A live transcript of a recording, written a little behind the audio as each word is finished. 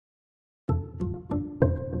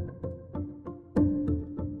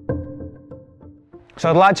So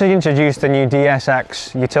I'd like to introduce the new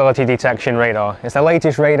DSX utility detection radar. It's the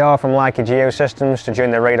latest radar from Leica Geosystems to join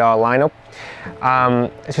the radar lineup.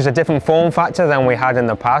 This is a different form factor than we had in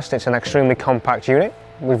the past. It's an extremely compact unit.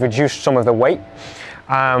 We've reduced some of the weight,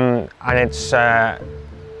 and it's a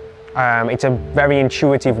very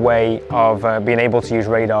intuitive way of being able to use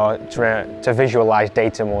radar to visualize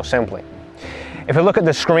data more simply. If we look at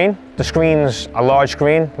the screen's a large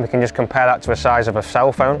screen. We can just compare that to the size of a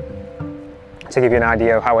cell phone to give you an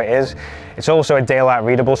idea of how it is. It's also a daylight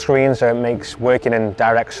readable screen, so it makes working in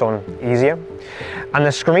direct sun easier. And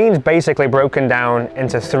the screen's basically broken down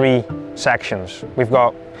into 3 sections. We've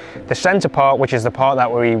got the center part, which is the part that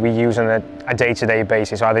we use on a day-to-day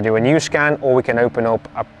basis. Either do a new scan or we can open up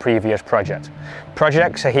a previous project.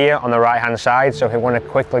 Projects are here on the right-hand side, so if we want to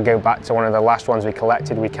quickly go back to one of the last ones we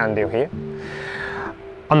collected, we can do here.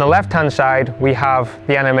 On the left-hand side, we have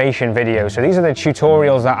the animation videos. So these are the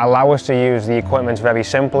tutorials that allow us to use the equipment very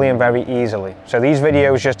simply and very easily. So these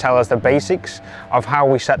videos just tell us the basics of how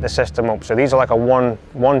we set the system up. So these are like a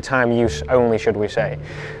one-time use only, should we say.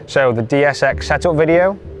 So the DSX setup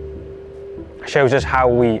video shows us how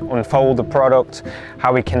we unfold the product,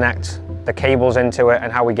 how we connect the cables into it, and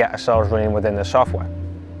how we get ourselves running within the software.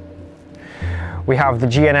 We have the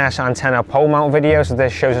GNS antenna pole mount video, so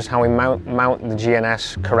this shows us how we mount the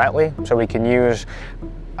GNS correctly, so we can use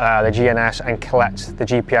the GNS and collect the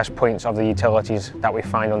GPS points of the utilities that we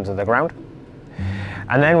find under the ground.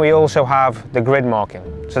 And then we also have the grid marking.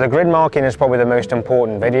 So the grid marking is probably the most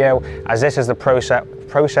important video, as this is the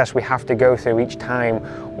process we have to go through each time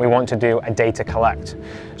we want to do a data collect.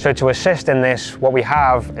 So to assist in this, what we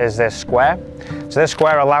have is this square. So this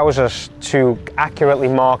square allows us to accurately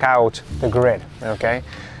mark out the grid, okay?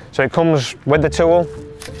 So it comes with the tool.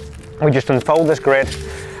 We just unfold this grid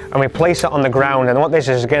and we place it on the ground, and what this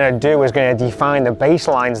is going to do is going to define the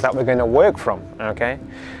baselines that we're going to work from, okay?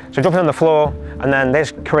 So drop it on the floor, and then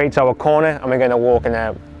this creates our corner, and we're going to walk in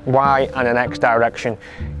a Y and an X direction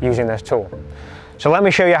using this tool. So let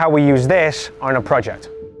me show you how we use this on a project.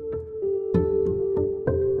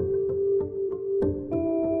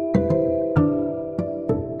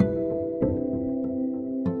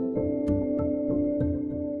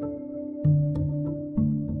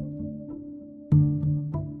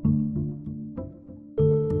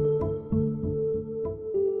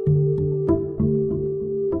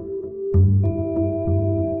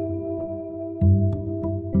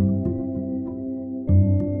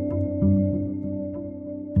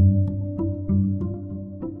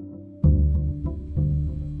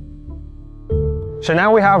 So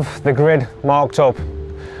now we have the grid marked up.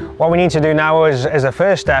 What we need to do now as a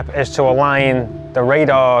first step is to align the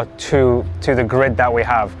radar to the grid that we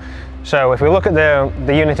have. So if we look at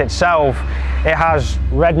the unit itself, it has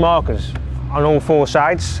red markers on all 4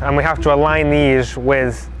 sides, and we have to align these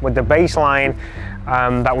with the baseline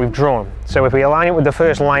that we've drawn. So if we align it with the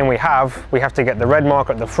first line we have to get the red mark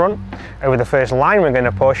at the front over the first line we're going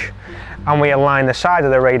to push, and we align the side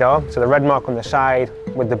of the radar, so the red mark on the side,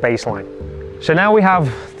 with the baseline. So now we have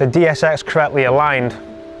the DSX correctly aligned.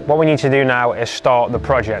 What we need to do now is start the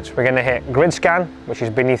project. We're going to hit grid scan, which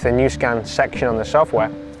is beneath the new scan section on the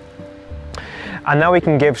software. And now we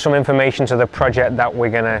can give some information to the project that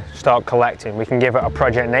we're going to start collecting. We can give it a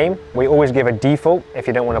project name. We always give a default if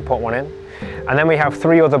you don't want to put one in. And then we have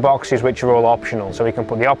 3 other boxes which are all optional. So we can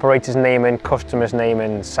put the operator's name in, customer's name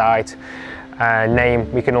in, site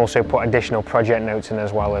name. We can also put additional project notes in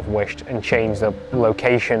as well if wished, and change the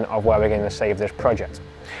location of where we're going to save this project.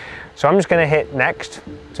 So I'm just going to hit next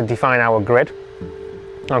to define our grid.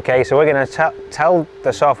 Okay, so we're going to tell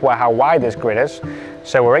the software how wide this grid is.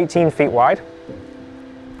 So we're 18 feet wide.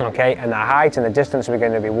 Okay, and the height and the distance we're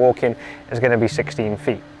going to be walking is going to be 16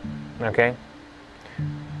 feet. Okay,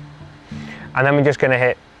 and then we're just going to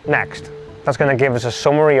hit next. That's going to give us a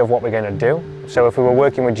summary of what we're going to do. So if we were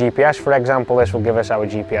working with GPS, for example, this will give us our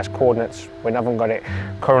GPS coordinates. We haven't got it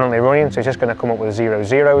currently running, so it's just going to come up with 0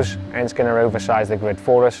 zeros, and it's going to oversize the grid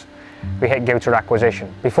for us. We hit go to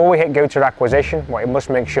acquisition. Before we hit go to acquisition, what we must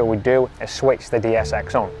make sure we do is switch the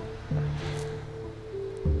DSX on.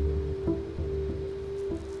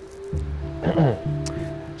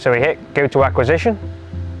 So we hit go to acquisition,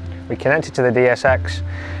 we connect it to the DSX,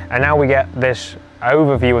 and now we get this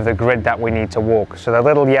overview of the grid that we need to walk. So the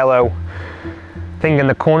little yellow thing in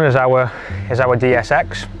the corner is our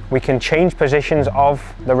DSX. We can change positions of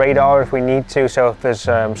the radar if we need to, so if there's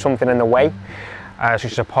something in the way, such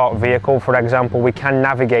as a parked vehicle, for example, we can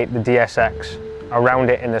navigate the DSX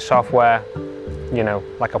around it in the software, you know,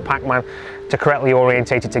 like a Pac-Man, to correctly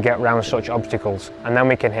orientate it to get around such obstacles. And then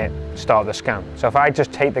we can hit start the scan. So if I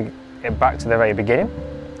just take it back to the very beginning,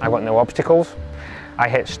 I've got no obstacles. I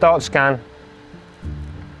hit start scan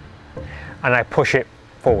and I push it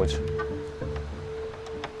forwards.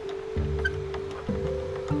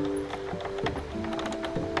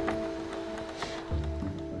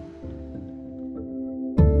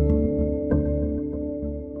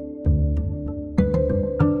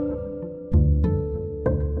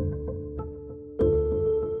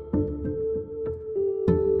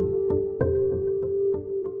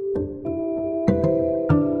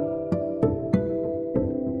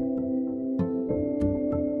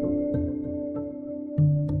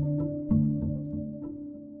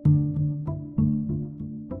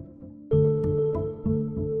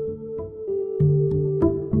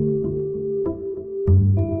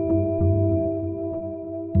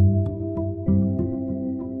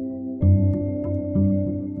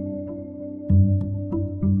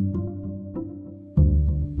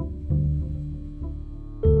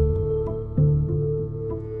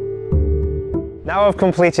 Now I've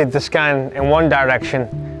completed the scan in one direction,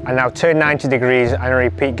 and now turn 90 degrees and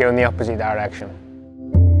repeat going the opposite direction.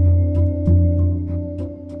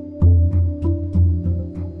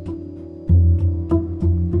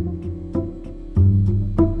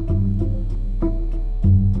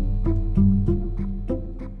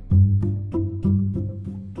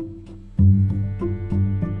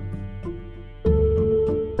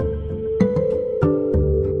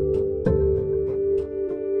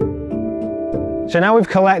 So now we've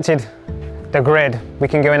collected the grid, we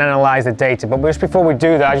can go and analyze the data, but just before we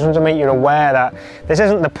do that, I just want to make you aware that this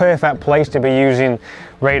isn't the perfect place to be using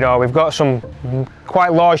radar. We've got some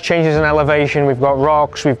quite large changes in elevation, we've got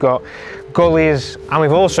rocks, we've got gullies, and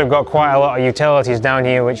we've also got quite a lot of utilities down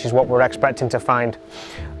here, which is what we're expecting to find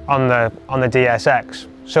on the DSX.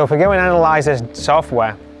 So if we go and analyze this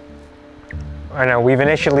software, I know we've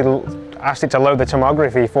initially asked it to load the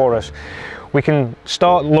tomography for us. We can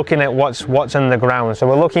start looking at what's in the ground. So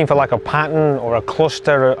we're looking for like a pattern or a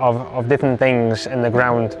cluster of different things in the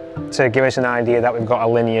ground to give us an idea that we've got a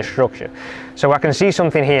linear structure. So I can see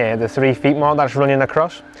something here, the 3 feet mark that's running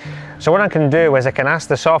across. So what I can do is I can ask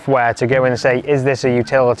the software to go and say, is this a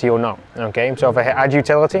utility or not? Okay, so if I hit add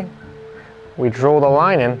utility, we draw the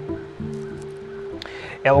line in,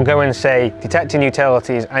 it will go and say detecting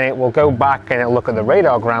utilities, and it will go back and it'll look at the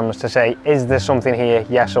radar grams to say, is there something here,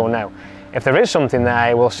 yes or no? If there is something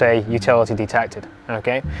there, it will say utility detected,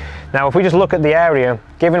 okay? Now, if we just look at the area,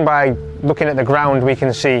 given by looking at the ground, we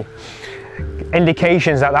can see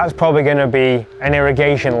indications that that's probably going to be an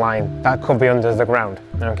irrigation line that could be under the ground,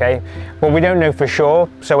 okay? But we don't know for sure,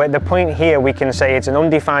 so at the point here, we can say it's an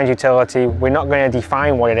undefined utility. We're not going to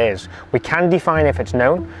define what it is. We can define if it's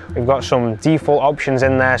known. We've got some default options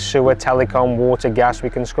in there, sewer, telecom, water, gas. We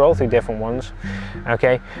can scroll through different ones,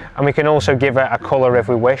 okay? And we can also give it a color if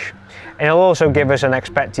we wish. And it'll also give us an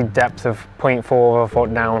expected depth of 0.4 of a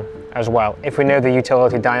foot down as well. If we know the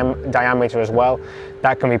utility diameter as well,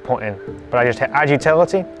 that can be put in. But I just hit add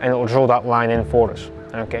utility and it will draw that line in for us,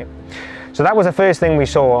 okay? So that was the first thing we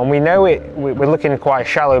saw, and we know we're looking quite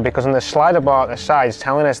shallow because on the slider bar at the side is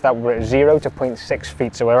telling us that we're at 0 to 0.6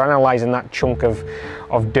 feet, so we're analysing that chunk of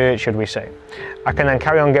dirt, should we say. I can then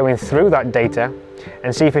carry on going through that data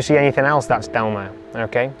and see if we see anything else that's down there,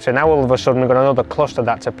 okay? So now all of a sudden we've got another cluster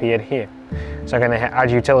that's appeared here. So I'm going to hit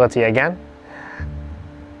add utility again.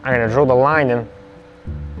 I'm going to draw the line in.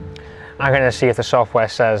 I'm going to see if the software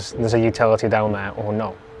says there's a utility down there or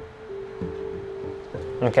not.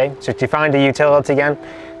 Okay, so if you find a utility again,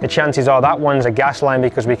 the chances are that one's a gas line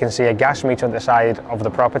because we can see a gas meter on the side of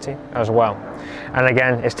the property as well. And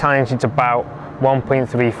again, it's telling you it's about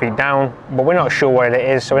 1.3 feet down, but we're not sure what it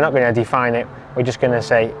is, so we're not going to define it. We're just going to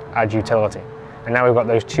say add utility. And now we've got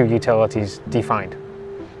those 2 utilities defined.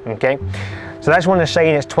 Okay, so that's one is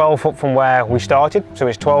saying it's 12 foot from where we started, so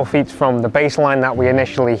it's 12 feet from the baseline that we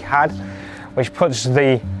initially had, which puts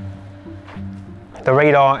the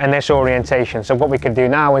radar in this orientation. So what we could do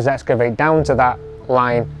now is excavate down to that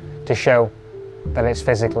line to show that it's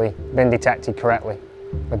physically been detected correctly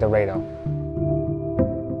with the radar.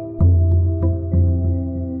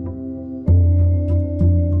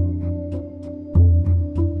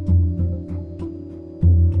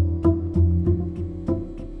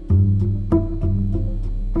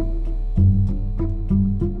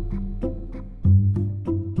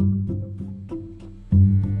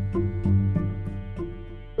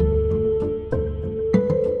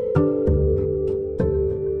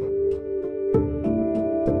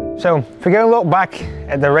 So if we go and look back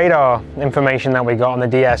at the radar information that we got on the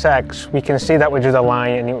DSX, we can see that we drew the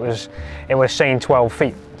line and it was saying 12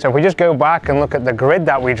 feet. So if we just go back and look at the grid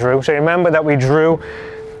that we drew, so remember that we drew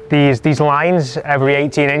these lines every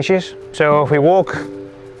 18 inches. So if we walk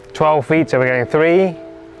 12 feet, so we're getting 3,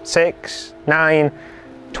 6, 9,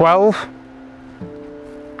 12,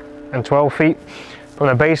 and 12 feet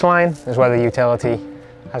from the baseline is where the utility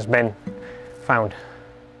has been found.